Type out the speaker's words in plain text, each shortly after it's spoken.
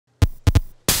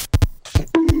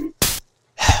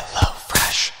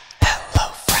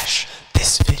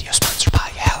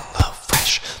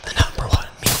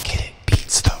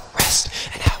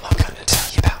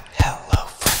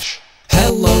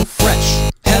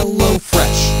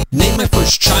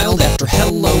first child after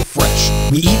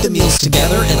HelloFresh. We eat the meals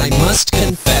together, and I must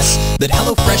confess that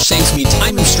HelloFresh saves me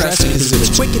time and stress because of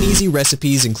its quick and easy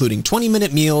recipes, including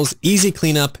 20-minute meals, easy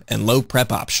cleanup, and low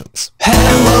prep options.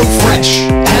 HelloFresh,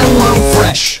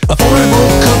 HelloFresh, affordable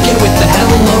cooking with the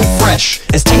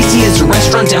HelloFresh. As tasty as a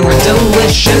restaurant, downright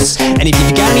delicious. And if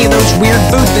you've got any of those weird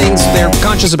food things, they're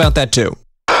conscious about that too.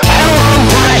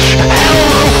 HelloFresh,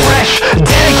 HelloFresh,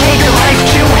 dedicate your life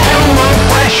to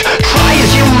HelloFresh. Try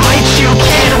as you might, you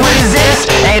can't resist.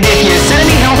 And if you set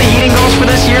any healthy eating goals for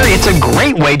this year, it's a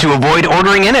great way to avoid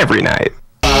ordering in every night.